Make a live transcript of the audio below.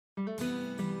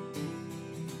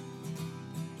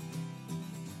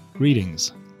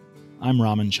Greetings. I'm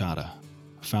Raman Chadha,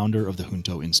 founder of the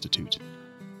Junto Institute.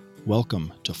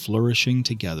 Welcome to Flourishing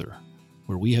Together,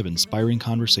 where we have inspiring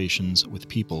conversations with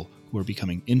people who are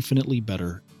becoming infinitely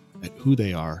better at who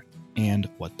they are and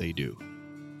what they do.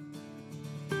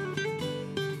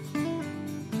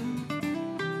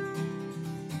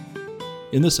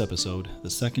 In this episode, the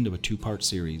second of a two-part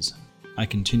series, I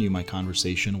continue my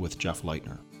conversation with Jeff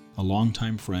Leitner, a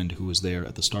longtime friend who was there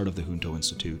at the start of the Junto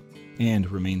Institute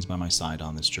and remains by my side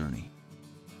on this journey.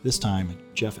 This time,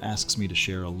 Jeff asks me to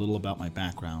share a little about my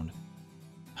background,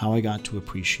 how I got to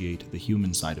appreciate the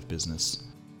human side of business,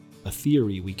 a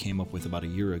theory we came up with about a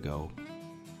year ago,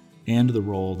 and the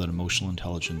role that emotional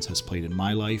intelligence has played in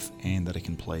my life and that it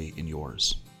can play in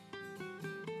yours.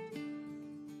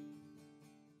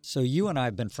 So you and I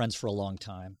have been friends for a long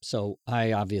time, so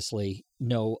I obviously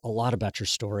know a lot about your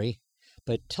story,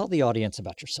 but tell the audience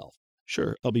about yourself.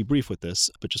 Sure, I'll be brief with this,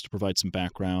 but just to provide some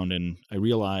background, and I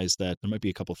realize that there might be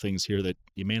a couple things here that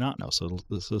you may not know, so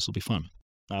this will be fun.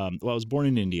 I was born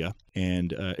in India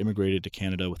and immigrated to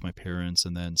Canada with my parents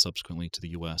and then subsequently to the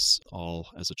U.S., all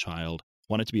as a child.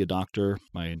 Wanted to be a doctor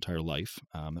my entire life.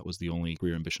 That was the only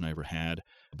career ambition I ever had,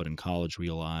 but in college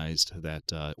realized that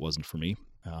it wasn't for me.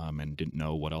 And didn't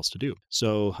know what else to do.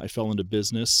 So I fell into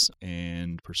business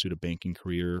and pursued a banking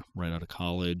career right out of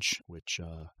college, which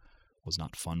was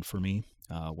not fun for me.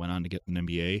 Went on to get an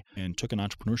MBA and took an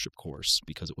entrepreneurship course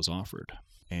because it was offered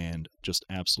and just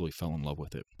absolutely fell in love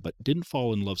with it. But didn't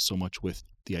fall in love so much with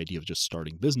the idea of just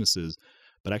starting businesses,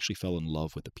 but actually fell in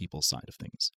love with the people side of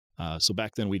things. So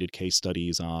back then we did case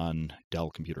studies on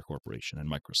Dell Computer Corporation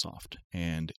and Microsoft,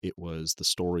 and it was the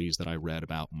stories that I read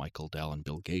about Michael Dell and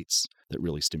Bill Gates that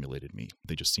really stimulated me.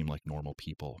 They just seemed like normal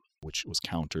people, which was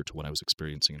counter to what I was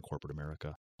experiencing in corporate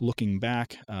America. Looking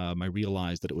back, I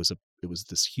realized that it was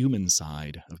this human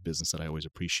side of business that I always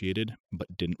appreciated,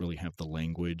 but didn't really have the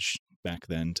language back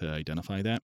then to identify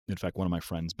that. In fact, one of my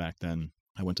friends back then,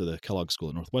 I went to the Kellogg School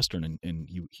at Northwestern, and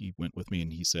he went with me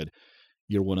and he said,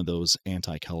 "You're one of those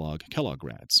anti-Kellogg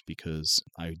grads," because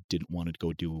I didn't want to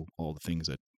go do all the things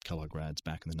that Kellogg grads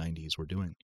back in the 90s were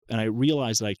doing. And I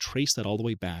realized that I traced that all the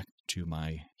way back to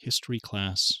my history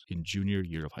class in junior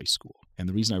year of high school. And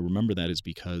the reason I remember that is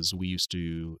because we used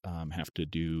to have to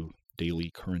do daily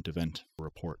current event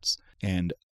reports.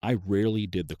 And I rarely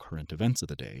did the current events of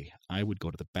the day. I would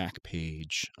go to the back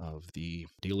page of the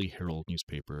Daily Herald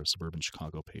newspaper, a suburban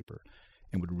Chicago paper,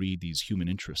 and would read these human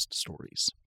interest stories.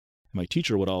 My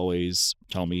teacher would always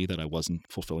tell me that I wasn't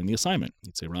fulfilling the assignment.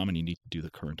 He'd say, "Raman, you need to do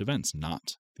the current events,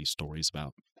 not these stories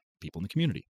about people in the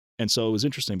community." And so it was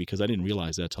interesting because I didn't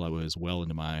realize that till I was well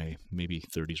into my maybe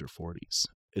 30s or 40s.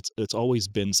 It's always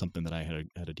been something that I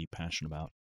had a deep passion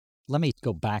about. Let me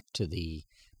go back to the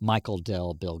Michael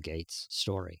Dell, Bill Gates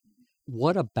story.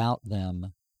 What about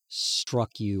them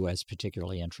struck you as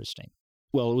particularly interesting?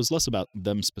 Well, it was less about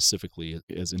them specifically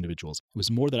as individuals. It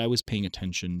was more that I was paying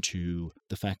attention to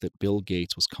the fact that Bill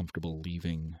Gates was comfortable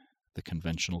leaving the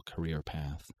conventional career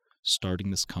path, starting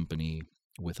this company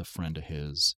with a friend of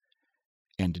his,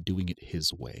 and doing it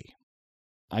his way.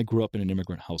 I grew up in an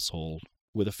immigrant household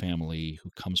with a family who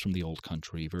comes from the old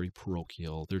country, very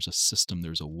parochial. There's a system,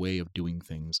 there's a way of doing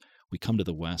things. We come to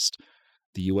the West.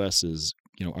 The U.S. is,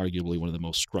 arguably one of the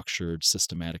most structured,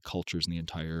 systematic cultures in the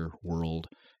entire world.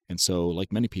 And so,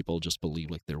 like many people, just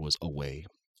believed like there was a way,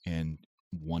 and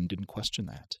one didn't question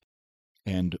that.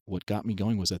 And what got me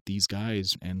going was that these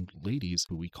guys and ladies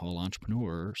who we call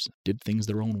entrepreneurs did things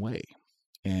their own way.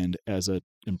 And as an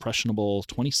impressionable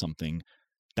 20-something,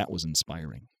 that was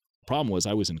inspiring. The problem was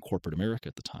I was in corporate America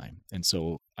at the time, and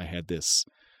so I had this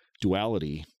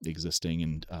duality existing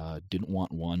and didn't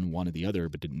want one, wanted the other,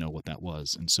 but didn't know what that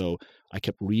was. And so I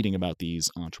kept reading about these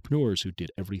entrepreneurs who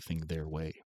did everything their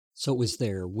way. So it was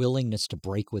their willingness to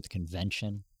break with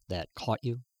convention that caught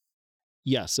you?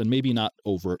 Yes, and maybe not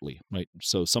overtly, right?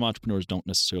 So some entrepreneurs don't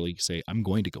necessarily say, "I'm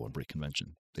going to go and break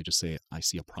convention." They just say, "I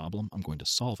see a problem, I'm going to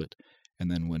solve it." And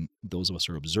then when those of us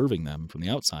are observing them from the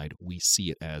outside, we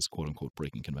see it as quote unquote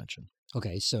breaking convention.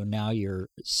 Okay, so now you're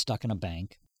stuck in a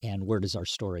bank, and where does our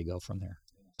story go from there?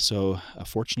 So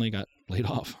fortunately got laid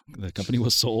off. The company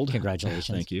was sold. Congratulations.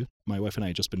 Thank you. My wife and I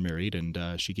had just been married,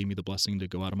 and she gave me the blessing to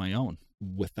go out on my own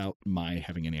without my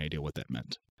having any idea what that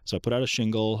meant. So I put out a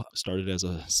shingle, started as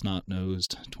a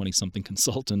snot-nosed 20-something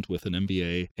consultant with an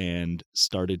MBA, and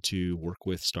started to work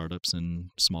with startups and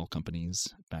small companies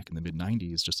back in the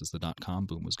mid-90s, just as the dot-com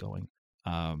boom was going.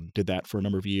 Did that for a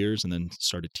number of years and then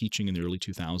started teaching in the early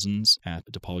 2000s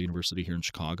at DePaul University here in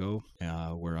Chicago,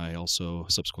 where I also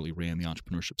subsequently ran the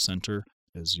Entrepreneurship Center.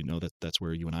 As you know, that's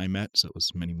where you and I met, so it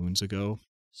was many moons ago.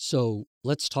 So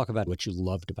let's talk about what you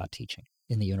loved about teaching.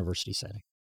 in the university setting?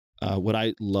 What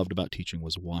I loved about teaching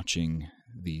was watching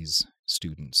these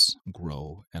students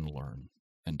grow and learn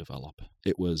and develop.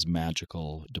 It was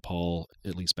magical. DePaul,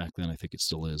 at least back then, I think it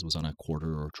still is, was on a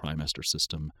quarter or trimester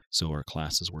system. So our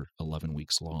classes were 11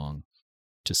 weeks long.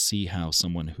 To see how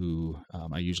someone who,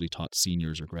 I usually taught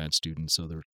seniors or grad students, so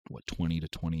they're 20 to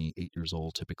 28 years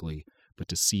old typically, but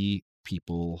to see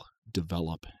people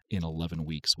develop in 11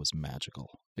 weeks was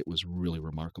magical. It was really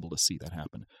remarkable to see that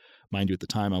happen. Mind you, at the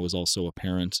time I was also a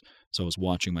parent, so I was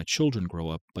watching my children grow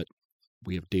up, but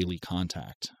we have daily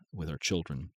contact with our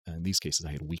children. And in these cases,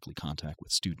 I had weekly contact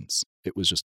with students. It was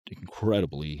just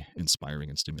incredibly inspiring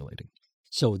and stimulating.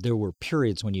 So there were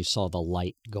periods when you saw the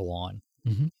light go on.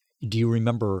 Mm-hmm. Do you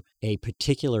remember a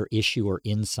particular issue or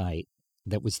insight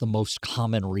that was the most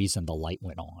common reason the light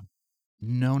went on?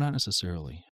 No, not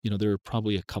necessarily. There are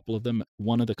probably a couple of them.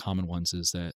 One of the common ones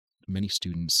is that many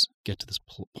students get to this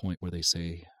point where they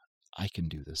say, I can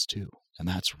do this too. And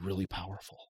that's really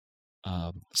powerful.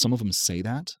 Some of them say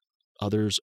that.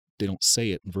 Others, they don't say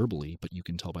it verbally, but you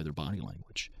can tell by their body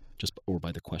language, or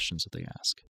by the questions that they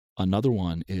ask. Another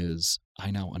one is,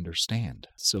 I now understand.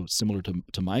 So similar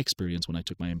to my experience when I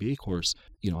took my MBA course,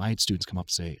 I had students come up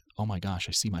and say, oh my gosh,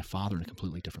 I see my father in a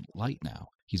completely different light now.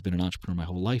 He's been an entrepreneur my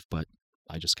whole life, but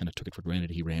I just kind of took it for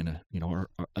granted. He ran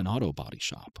an auto body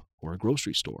shop or a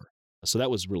grocery store. So that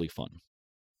was really fun.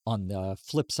 On the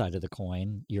flip side of the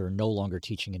coin, you're no longer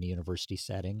teaching in a university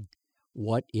setting.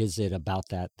 What is it about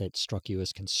that struck you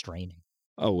as constraining?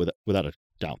 Oh, without a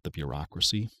doubt, the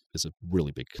bureaucracy is a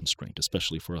really big constraint,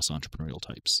 especially for us entrepreneurial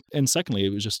types. And secondly, it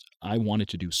was just, I wanted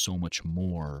to do so much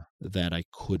more that I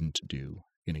couldn't do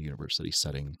in a university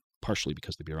setting, partially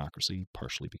because of the bureaucracy,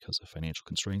 partially because of financial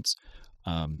constraints.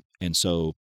 And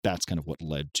so that's kind of what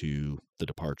led to the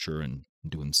departure and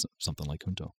doing something like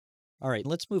Junto. All right,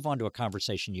 let's move on to a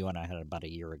conversation you and I had about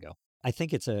a year ago. I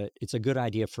think it's a good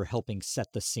idea for helping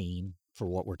set the scene for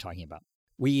what we're talking about.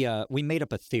 We made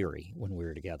up a theory when we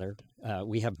were together.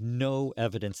 We have no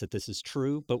evidence that this is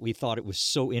true, but we thought it was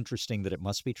so interesting that it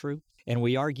must be true. And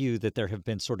we argue that there have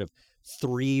been sort of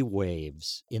 3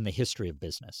 waves in the history of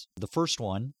business. The first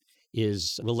one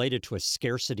is related to a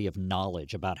scarcity of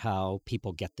knowledge about how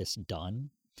people get this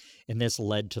done. And this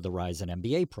led to the rise in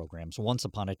MBA programs. Once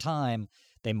upon a time,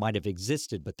 they might have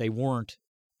existed, but they weren't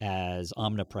as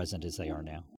omnipresent as they are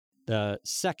now. The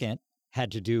second had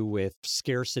to do with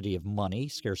scarcity of money,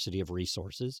 scarcity of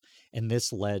resources, and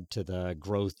this led to the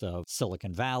growth of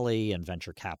Silicon Valley and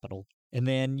venture capital. And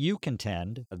then you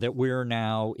contend that we're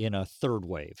now in a third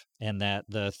wave, and that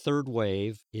the third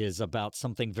wave is about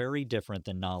something very different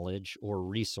than knowledge or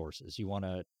resources. You want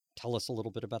to tell us a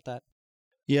little bit about that?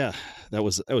 Yeah, that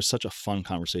was such a fun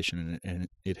conversation, and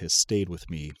it has stayed with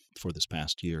me for this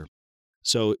past year.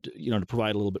 So, to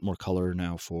provide a little bit more color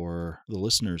now for the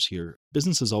listeners here,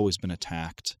 business has always been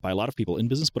attacked by a lot of people in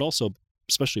business, but also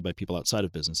especially by people outside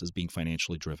of business as being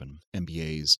financially driven.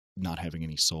 MBAs not having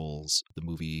any souls, the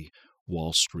movie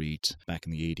Wall Street back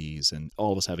in the 80s, and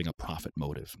all of us having a profit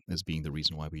motive as being the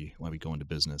reason why we go into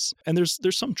business. And there's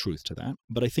some truth to that,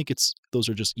 but I think those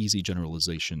are just easy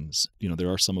generalizations.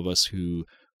 There are some of us who,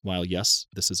 while yes,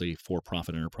 this is a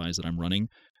for-profit enterprise that I'm running,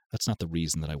 that's not the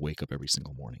reason that I wake up every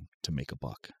single morning to make a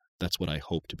buck. That's what I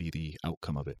hope to be the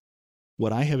outcome of it.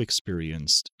 What I have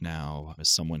experienced now as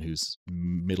someone who's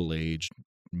middle-aged,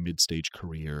 mid-stage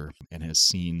career, and has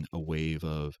seen a wave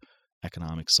of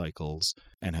economic cycles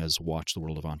and has watched the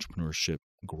world of entrepreneurship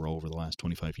grow over the last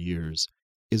 25 years,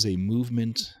 is an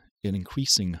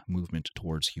increasing movement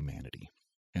towards humanity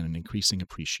and an increasing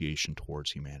appreciation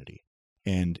towards humanity.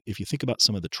 And if you think about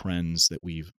some of the trends that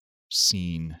we've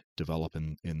seen develop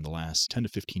in the last 10 to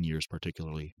 15 years,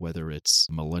 particularly, whether it's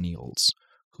millennials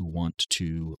who want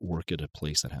to work at a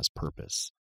place that has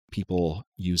purpose, people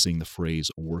using the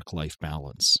phrase work-life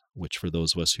balance, which for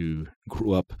those of us who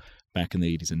grew up back in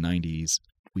the 80s and 90s,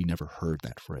 we never heard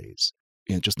that phrase.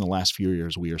 And just in the last few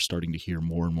years, we are starting to hear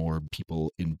more and more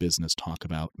people in business talk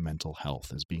about mental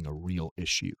health as being a real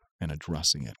issue and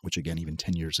addressing it, which again, even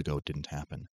 10 years ago, didn't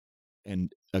happen.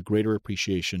 And a greater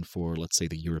appreciation for, let's say,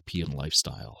 the European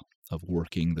lifestyle of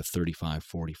working the 35,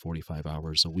 40, 45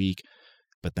 hours a week,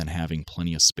 but then having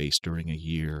plenty of space during a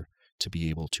year to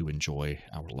be able to enjoy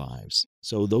our lives.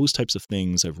 So those types of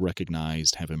things I've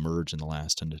recognized have emerged in the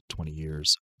last 10 to 20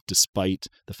 years, despite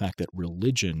the fact that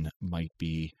religion might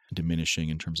be diminishing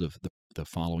in terms of the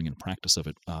following and practice of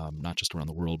it, not just around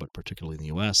the world, but particularly in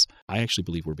the U.S. I actually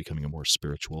believe we're becoming a more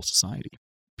spiritual society.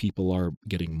 People are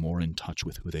getting more in touch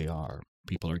with who they are.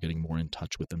 People are getting more in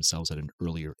touch with themselves at an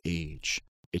earlier age.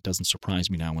 It doesn't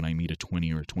surprise me now when I meet a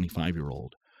 20 or a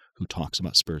 25-year-old who talks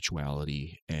about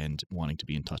spirituality and wanting to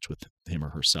be in touch with him or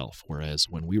herself. Whereas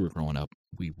when we were growing up,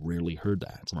 we rarely heard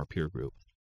that from our peer group.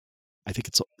 I think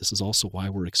this is also why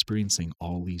we're experiencing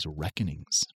all these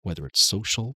reckonings, whether it's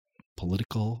social,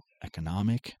 political,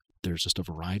 economic. There's just a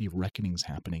variety of reckonings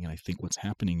happening. And I think what's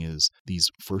happening is these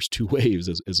first two waves,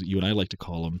 as you and I like to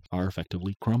call them, are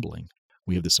effectively crumbling.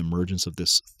 We have this emergence of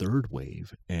this third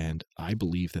wave. And I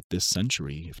believe that this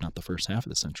century, if not the first half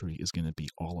of the century, is going to be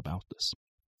all about this.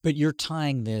 But you're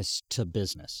tying this to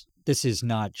business. This is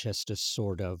not just a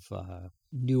sort of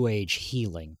new age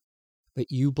healing,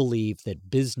 but you believe that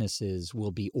businesses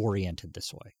will be oriented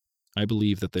this way. I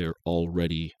believe that they're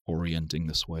already orienting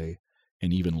this way.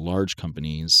 And even large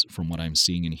companies, from what I'm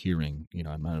seeing and hearing,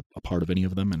 I'm not a part of any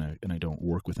of them, and I don't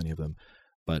work with any of them,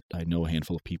 but I know a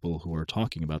handful of people who are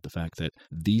talking about the fact that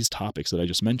these topics that I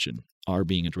just mentioned are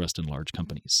being addressed in large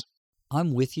companies.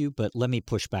 I'm with you, but let me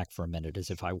push back for a minute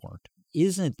as if I weren't.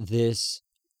 Isn't this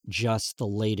just the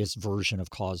latest version of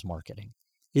cause marketing?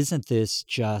 Isn't this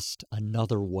just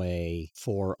another way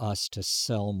for us to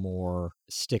sell more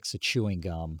sticks of chewing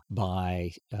gum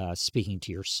by speaking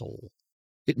to your soul?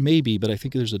 It may be, but I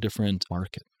think there's a different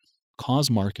market. Cause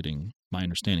marketing, my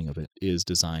understanding of it, is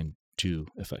designed to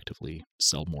effectively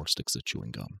sell more sticks of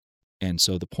chewing gum. And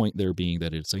so the point there being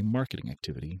that it's a marketing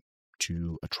activity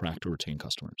to attract or retain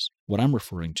customers. What I'm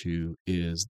referring to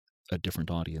is a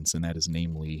different audience, and that is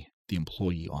namely the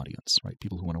employee audience, right?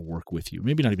 People who want to work with you.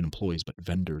 Maybe not even employees, but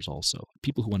vendors also.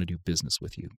 People who want to do business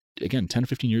with you. Again, 10 or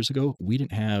 15 years ago, we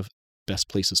didn't have best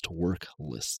places to work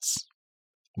lists.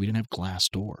 We didn't have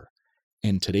Glassdoor.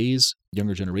 And today's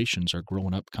younger generations are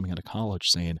growing up, coming out of college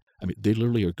saying, they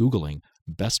literally are Googling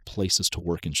best places to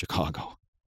work in Chicago.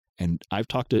 And I've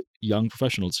talked to young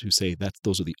professionals who say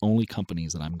those are the only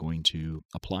companies that I'm going to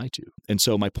apply to. And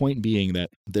so my point being that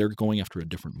they're going after a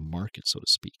different market, so to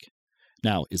speak.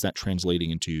 Now, is that translating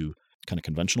into kind of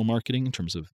conventional marketing in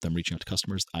terms of them reaching out to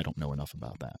customers? I don't know enough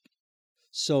about that.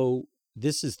 So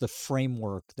this is the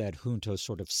framework that Junto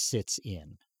sort of sits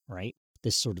in, right?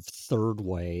 This sort of third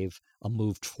wave, a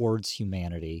move towards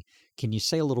humanity. Can you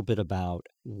say a little bit about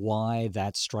why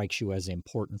that strikes you as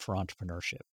important for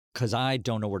entrepreneurship? Because I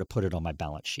don't know where to put it on my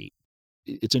balance sheet.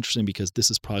 It's interesting because this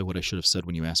is probably what I should have said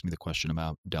when you asked me the question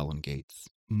about Dell and Gates.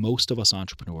 Most of us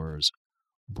entrepreneurs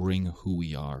bring who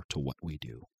we are to what we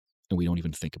do, and we don't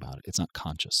even think about it. It's not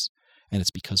conscious, and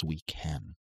it's because we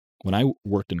can. When I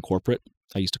worked in corporate,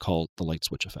 I used to call it the light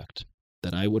switch effect.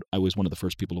 That I was one of the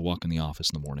first people to walk in the office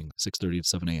in the morning, 6:30 to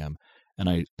 7 a.m., and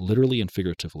I literally and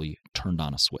figuratively turned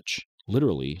on a switch.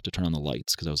 Literally to turn on the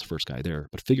lights because I was the first guy there,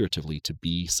 but figuratively to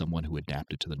be someone who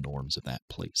adapted to the norms of that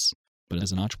place. But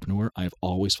as an entrepreneur, I've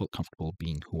always felt comfortable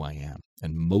being who I am.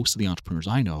 And most of the entrepreneurs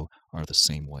I know are the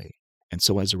same way. And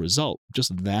so as a result,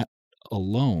 just that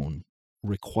alone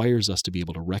requires us to be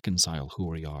able to reconcile who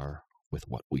we are with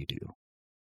what we do.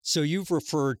 So you've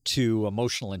referred to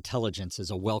emotional intelligence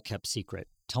as a well-kept secret.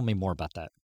 Tell me more about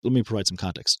that. Let me provide some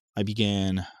context. I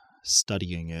began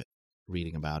studying it,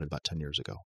 reading about it about 10 years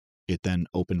ago. It then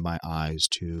opened my eyes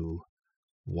to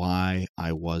why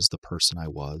I was the person I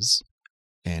was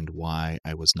and why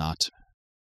I was not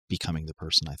becoming the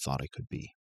person I thought I could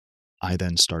be. I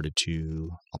then started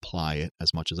to apply it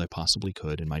as much as I possibly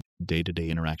could in my day-to-day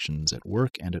interactions at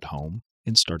work and at home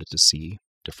and started to see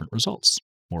different results,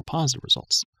 more positive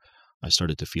results. I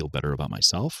started to feel better about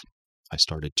myself. I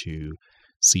started to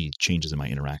see changes in my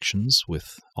interactions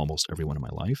with almost everyone in my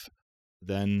life.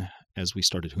 Then, as we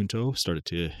started Junto, started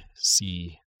to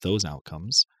see those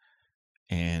outcomes,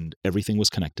 and everything was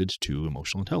connected to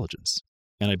emotional intelligence.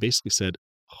 And I basically said,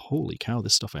 holy cow,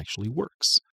 this stuff actually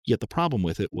works. Yet the problem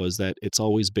with it was that it's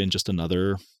always been just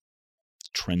another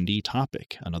trendy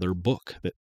topic, another book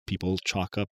that people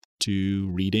chalk up to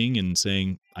reading and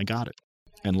saying, I got it.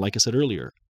 And like I said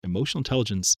earlier, emotional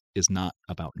intelligence is not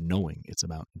about knowing, it's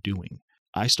about doing.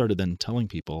 I started then telling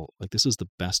people, this is the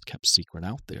best kept secret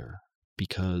out there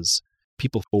because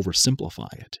people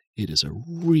oversimplify it. It is a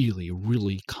really,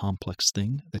 really complex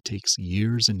thing that takes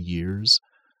years and years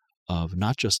of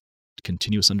not just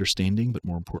continuous understanding, but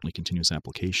more importantly, continuous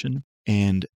application.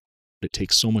 And it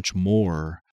takes so much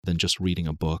more than just reading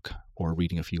a book or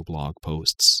reading a few blog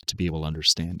posts to be able to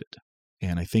understand it.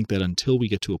 And I think that until we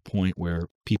get to a point where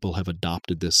people have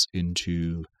adopted this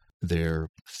into their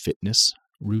fitness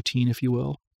routine, if you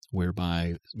will,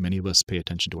 whereby many of us pay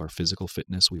attention to our physical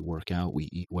fitness, we work out, we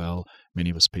eat well. Many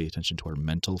of us pay attention to our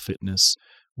mental fitness.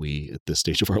 At this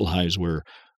stage of our lives, we're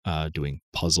doing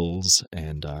puzzles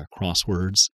and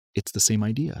crosswords. It's the same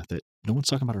idea that no one's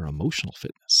talking about our emotional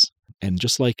fitness. And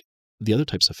just like the other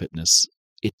types of fitness,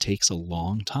 it takes a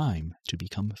long time to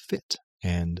become fit.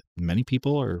 And many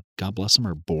people are, God bless them,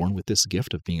 are born with this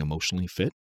gift of being emotionally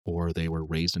fit, or they were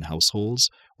raised in households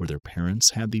where their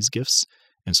parents had these gifts,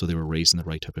 and so they were raised in the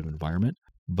right type of environment.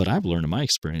 But I've learned in my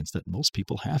experience that most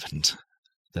people haven't,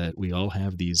 that we all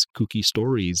have these kooky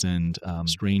stories and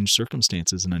strange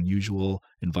circumstances and unusual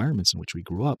environments in which we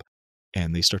grew up,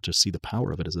 and they start to see the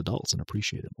power of it as adults and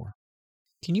appreciate it more.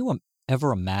 Can you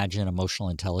ever imagine emotional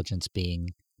intelligence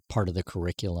being part of the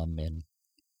curriculum in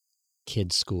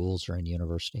kids' schools or in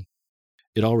university?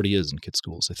 It already is in kids'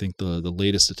 schools. I think the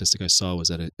latest statistic I saw was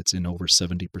that it's in over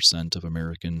 70% of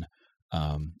American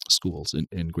schools,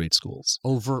 in grade schools.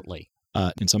 Overtly.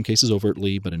 In some cases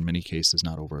overtly, but in many cases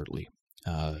not overtly.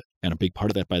 And a big part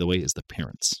of that, by the way, is the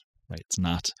parents, right? It's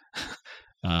not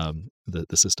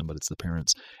the system, but it's the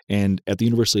parents. And at the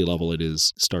university level, it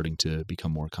is starting to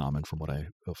become more common from what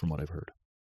I've heard.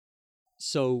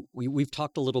 So we've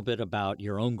talked a little bit about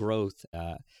your own growth.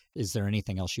 Is there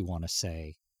anything else you want to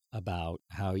say about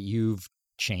how you've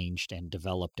changed and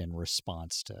developed in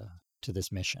response to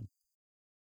this mission?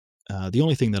 The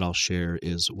only thing that I'll share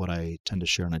is what I tend to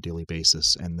share on a daily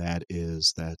basis, and that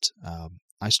is that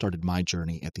I started my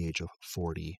journey at the age of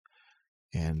 40,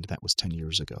 and that was 10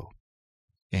 years ago.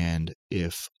 And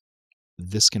if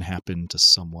this can happen to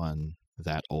someone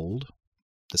that old,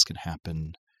 this can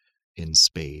happen in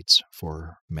spades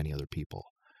for many other people.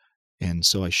 And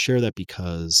so I share that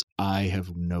because I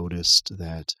have noticed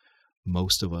that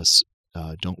most of us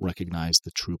don't recognize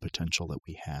the true potential that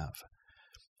we have.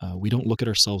 We don't look at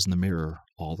ourselves in the mirror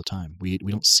all the time. We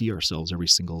don't see ourselves every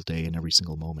single day and every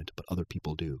single moment, but other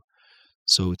people do.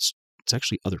 So it's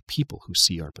actually other people who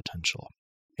see our potential.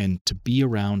 And to be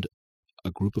around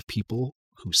a group of people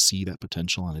who see that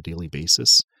potential on a daily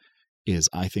basis is,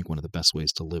 I think, one of the best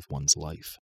ways to live one's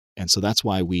life. And so that's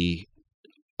why we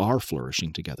are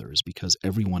flourishing together, is because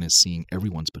everyone is seeing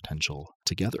everyone's potential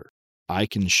together. I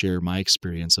can share my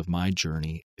experience of my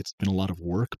journey. It's been a lot of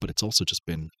work, but it's also just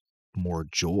been more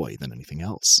joy than anything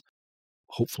else.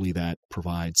 Hopefully that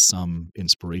provides some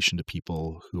inspiration to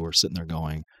people who are sitting there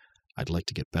going, I'd like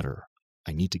to get better.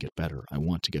 I need to get better. I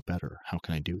want to get better. How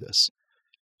can I do this?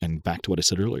 And back to what I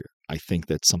said earlier, I think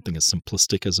that something as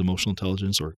simplistic as emotional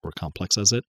intelligence or complex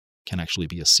as it can actually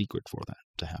be a secret for that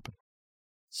to happen.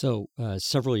 So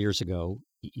several years ago,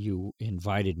 you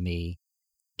invited me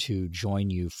to join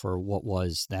you for what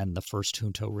was then the first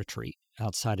Junto retreat.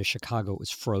 Outside of Chicago, it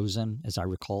was frozen, as I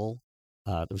recall.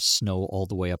 There was snow all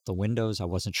the way up the windows. I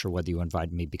wasn't sure whether you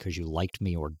invited me because you liked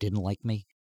me or didn't like me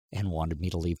and wanted me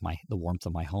to leave the warmth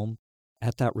of my home.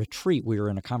 At that retreat, we were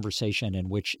in a conversation in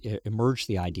which emerged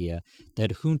the idea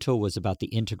that Junto was about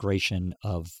the integration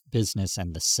of business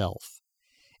and the self.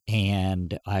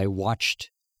 And I watched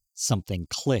something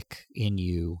click in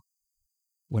you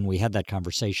when we had that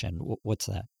conversation. What's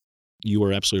that? You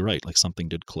were absolutely right. Like, something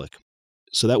did click.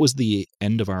 So that was the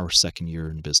end of our second year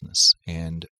in business,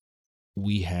 and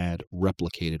we had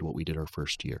replicated what we did our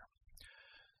first year.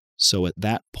 So at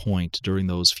that point, during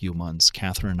those few months,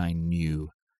 Catherine and I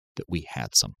knew that we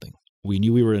had something. We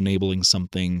knew we were enabling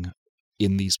something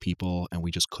in these people, and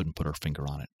we just couldn't put our finger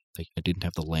on it. I didn't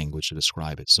have the language to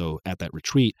describe it. So at that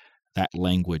retreat, that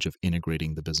language of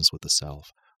integrating the business with the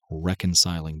self,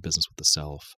 reconciling business with the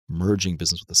self, merging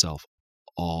business with the self,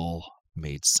 all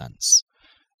made sense.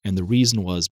 And the reason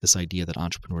was this idea that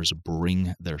entrepreneurs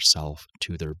bring their self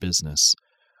to their business,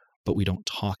 but we don't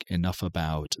talk enough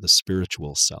about the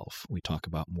spiritual self. We talk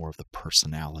about more of the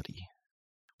personality.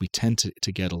 We tend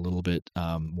to get a little bit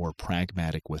more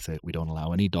pragmatic with it. We don't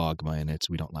allow any dogma in it.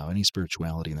 We don't allow any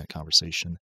spirituality in that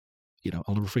conversation.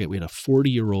 I'll never forget, we had a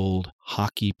 40-year-old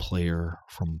hockey player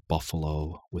from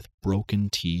Buffalo with broken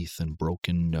teeth and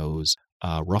broken nose,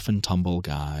 a rough and tumble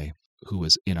guy who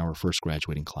was in our first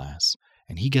graduating class.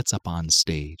 And he gets up on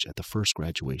stage at the first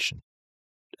graduation,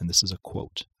 and this is a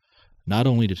quote, "Not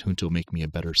only did Junto make me a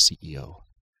better CEO,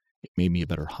 it made me a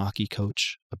better hockey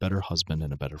coach, a better husband,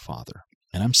 and a better father."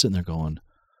 And I'm sitting there going,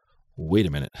 wait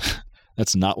a minute,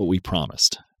 that's not what we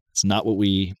promised. It's not what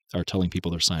we are telling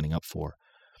people they're signing up for.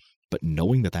 But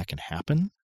knowing that that can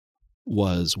happen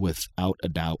was without a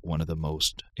doubt one of the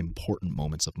most important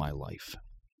moments of my life.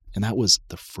 And that was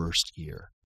the first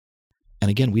year. And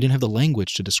again, we didn't have the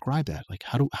language to describe that. Like,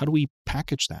 how do we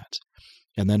package that?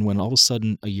 And then when all of a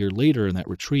sudden, a year later in that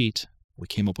retreat, we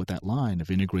came up with that line of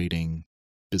integrating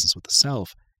business with the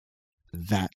self,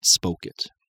 that spoke it.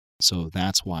 So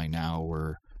that's why now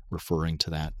we're referring to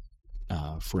that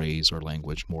phrase or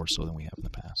language more so than we have in the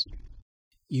past.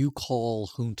 You call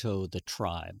Junto the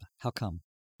tribe. How come?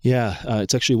 Yeah,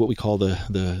 it's actually what we call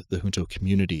the Junto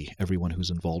community, everyone who's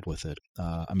involved with it.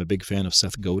 I'm a big fan of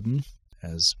Seth Godin,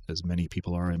 as many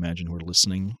people are, I imagine, who are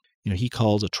listening. He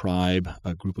calls a tribe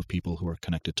a group of people who are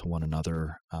connected to one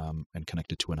another and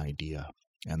connected to an idea,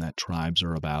 and that tribes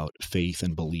are about faith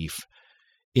and belief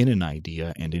in an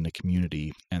idea and in a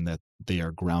community, and that they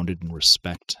are grounded in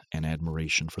respect and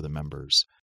admiration for the members.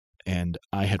 And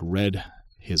I had read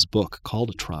his book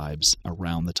called Tribes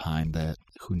around the time that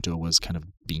Junto was kind of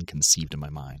being conceived in my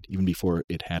mind, even before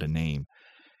it had a name.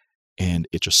 And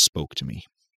it just spoke to me.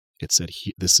 It said,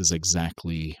 this is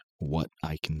exactly what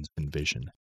I can envision.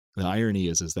 The irony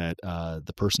is that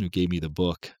the person who gave me the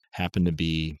book happened to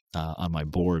be on my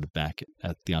board back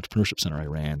at the entrepreneurship center I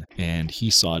ran, and he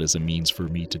saw it as a means for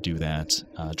me to do that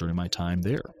during my time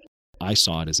there. I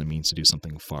saw it as a means to do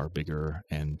something far bigger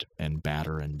and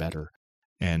badder and better.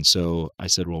 And so I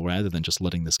said, well, rather than just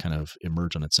letting this kind of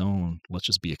emerge on its own, let's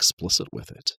just be explicit with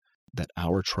it, that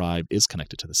our tribe is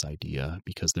connected to this idea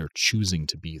because they're choosing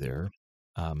to be there.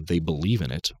 They believe in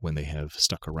it when they have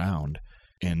stuck around.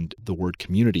 And the word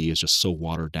community is just so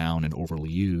watered down and overly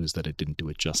used that it didn't do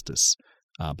it justice.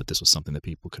 But this was something that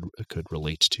people could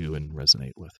relate to and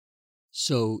resonate with.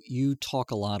 So you talk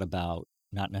a lot about,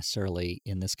 not necessarily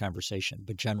in this conversation,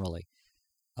 but generally,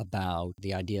 about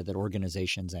the idea that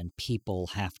organizations and people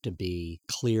have to be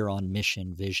clear on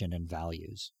mission, vision, and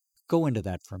values. Go into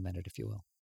that for a minute, if you will.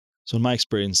 So in my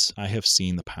experience, I have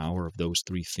seen the power of those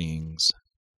three things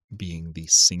being the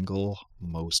single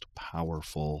most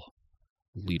powerful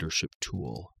leadership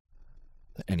tool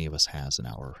that any of us has in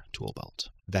our tool belt.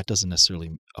 That doesn't necessarily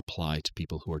apply to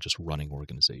people who are just running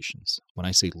organizations. When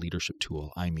I say leadership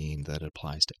tool, I mean that it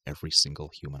applies to every single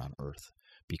human on earth,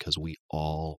 because we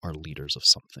all are leaders of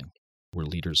something. We're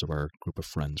leaders of our group of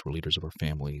friends. We're leaders of our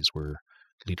families. We're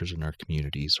leaders in our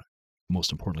communities.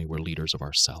 Most importantly, we're leaders of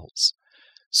ourselves.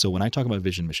 So when I talk about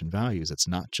vision, mission, values, it's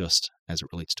not just as it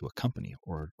relates to a company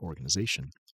or organization,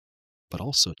 but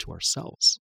also to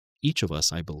ourselves. Each of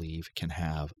us, I believe, can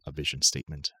have a vision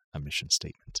statement, a mission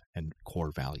statement, and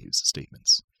core values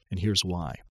statements. And here's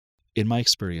why. In my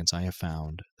experience, I have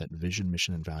found that vision,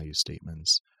 mission, and value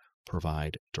statements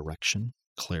provide direction,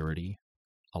 clarity,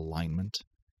 alignment,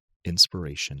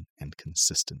 inspiration, and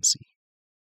consistency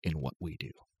in what we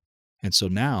do. And so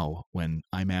now when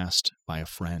I'm asked by a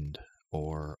friend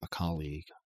or a colleague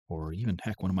or even,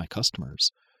 heck, one of my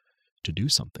customers to do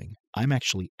something, I'm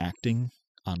actually acting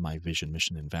on my vision,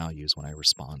 mission, and values when I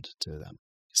respond to them.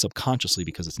 Subconsciously,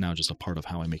 because it's now just a part of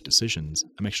how I make decisions,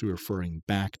 I'm actually referring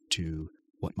back to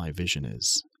what my vision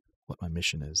is, what my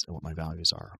mission is, and what my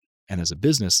values are. And as a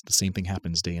business, the same thing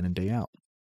happens day in and day out.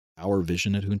 Our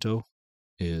vision at Junto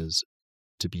is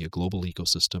to be a global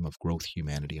ecosystem of growth,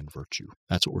 humanity, and virtue.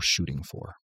 That's what we're shooting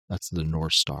for. That's the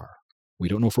North Star. We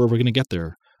don't know if we're ever going to get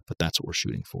there, but that's what we're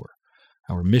shooting for.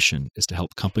 Our mission is to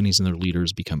help companies and their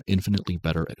leaders become infinitely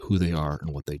better at who they are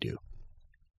and what they do.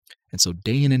 And so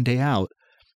day in and day out,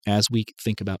 as we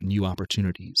think about new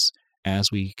opportunities,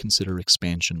 as we consider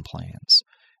expansion plans,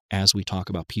 as we talk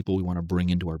about people we want to bring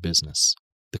into our business,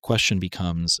 the question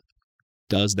becomes,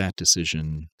 does that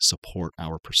decision support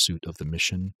our pursuit of the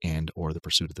mission and or the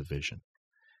pursuit of the vision?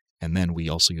 And then we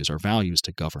also use our values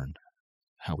to govern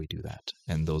how we do that.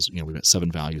 And those, we've got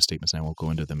 7 value statements, and I won't go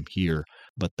into them here,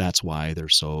 but that's why they're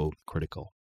so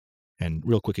critical. And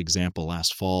real quick example,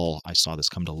 last fall, I saw this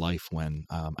come to life when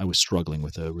I was struggling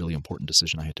with a really important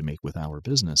decision I had to make with our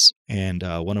business. And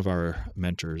one of our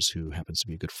mentors, who happens to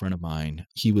be a good friend of mine,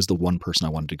 he was the one person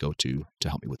I wanted to go to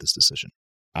help me with this decision.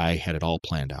 I had it all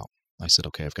planned out. I said,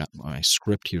 okay, I've got my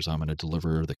script. Here's how I'm going to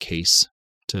deliver the case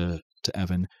to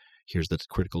Evan. Here's the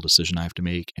critical decision I have to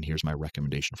make, and here's my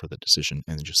recommendation for the decision,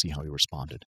 and then just see how he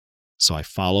responded. So I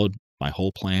followed my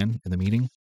whole plan in the meeting,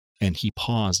 and he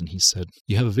paused and he said,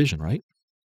 "You have a vision, right?"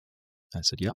 I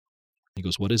said, "Yep." He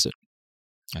goes, "What is it?"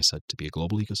 I said, "To be a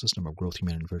global ecosystem of growth,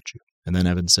 humanity, and virtue." And then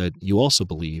Evan said, "You also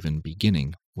believe in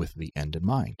beginning with the end in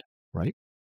mind, right?"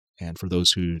 And for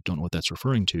those who don't know what that's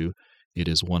referring to, it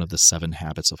is one of the 7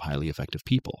 habits of highly effective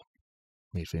people,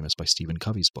 made famous by Stephen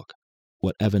Covey's book.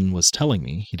 What Evan was telling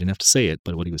me, he didn't have to say it,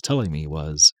 but what he was telling me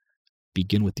was,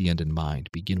 begin with the end in mind,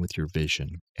 begin with your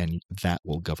vision, and that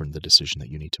will govern the decision that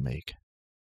you need to make.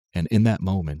 And in that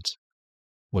moment,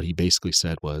 what he basically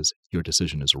said was, your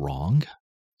decision is wrong,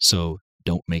 so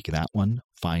don't make that one,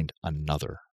 find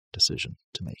another decision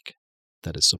to make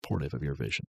that is supportive of your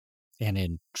vision. And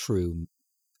in true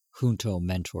Junto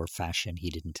mentor fashion, he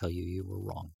didn't tell you were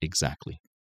wrong. Exactly.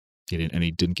 He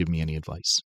didn't give me any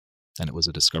advice. And it was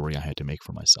a discovery I had to make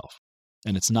for myself.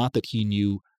 And it's not that he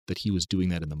knew that he was doing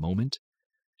that in the moment.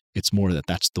 It's more that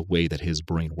that's the way that his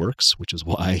brain works, which is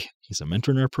why he's a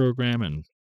mentor in our program, and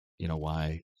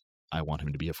why I want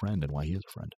him to be a friend and why he is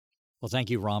a friend. Well, thank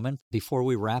you, Raman. Before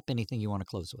we wrap, anything you want to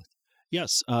close with?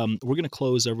 Yes, we're going to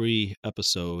close every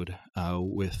episode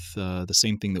with the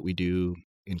same thing that we do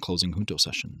in closing Junto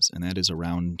sessions, and that is a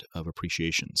round of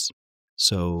appreciations.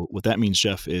 So what that means,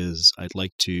 Jeff, is I'd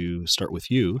like to start with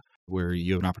you, where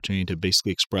you have an opportunity to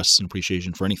basically express an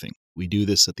appreciation for anything. We do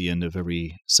this at the end of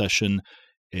every session.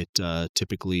 It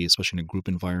typically, especially in a group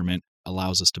environment,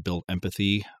 allows us to build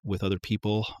empathy with other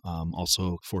people,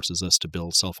 also forces us to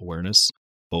build self-awareness,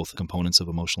 both components of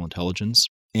emotional intelligence.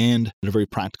 And at a very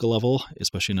practical level,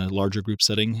 especially in a larger group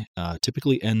setting,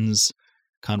 typically ends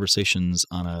conversations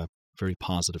on a very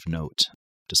positive note,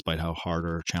 despite how hard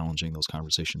or challenging those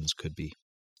conversations could be.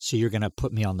 So you're going to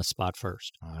put me on the spot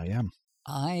first. I am.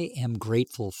 I am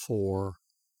grateful for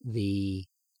the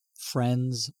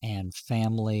friends and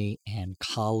family and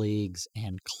colleagues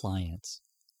and clients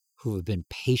who have been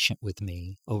patient with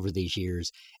me over these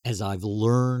years as I've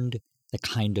learned the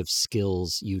kind of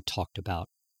skills you talked about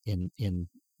in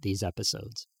these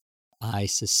episodes. I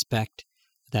suspect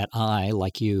that I,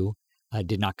 like you,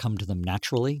 did not come to them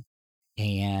naturally,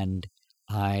 and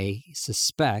I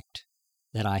suspect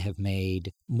that I have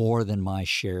made more than my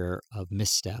share of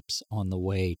missteps on the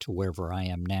way to wherever I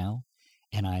am now,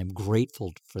 and I am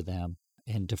grateful for them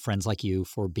and to friends like you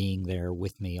for being there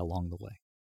with me along the way.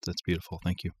 That's beautiful.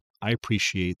 Thank you. I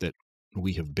appreciate that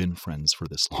we have been friends for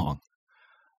this long.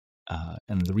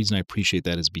 And the reason I appreciate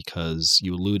that is because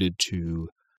you alluded to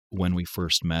when we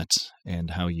first met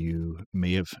and how you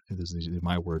may have, these are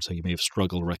my words, how you may have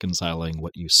struggled reconciling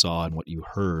what you saw and what you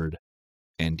heard,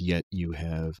 and yet you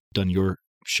have done your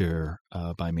share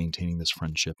by maintaining this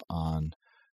friendship on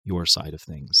your side of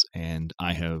things. And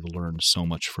I have learned so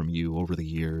much from you over the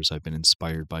years. I've been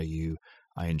inspired by you.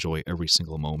 I enjoy every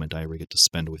single moment I ever get to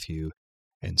spend with you.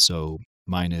 And so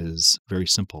mine is very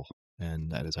simple,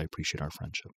 and that is I appreciate our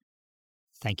friendship.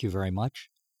 Thank you very much.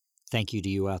 Thank you to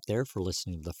you out there for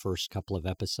listening to the first couple of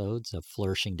episodes of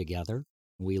Flourishing Together.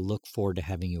 We look forward to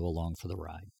having you along for the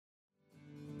ride.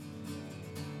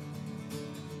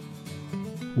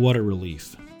 What a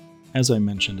relief. As I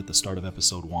mentioned at the start of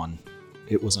episode 1,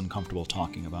 it was uncomfortable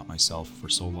talking about myself for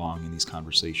so long in these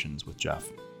conversations with Jeff.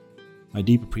 My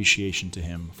deep appreciation to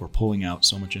him for pulling out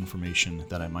so much information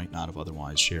that I might not have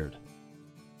otherwise shared.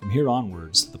 From here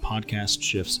onwards, the podcast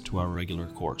shifts to our regular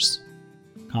course.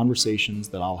 Conversations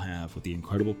that I'll have with the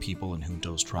incredible people in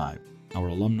Junto's tribe, our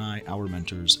alumni, our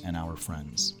mentors, and our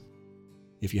friends.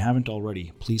 If you haven't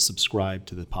already, please subscribe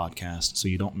to the podcast so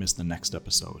you don't miss the next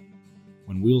episode,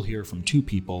 when we'll hear from 2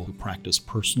 people who practice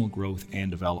personal growth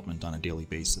and development on a daily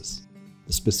basis,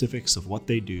 the specifics of what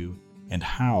they do and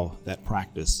how that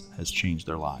practice has changed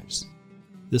their lives.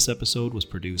 This episode was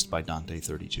produced by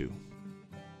Dante32.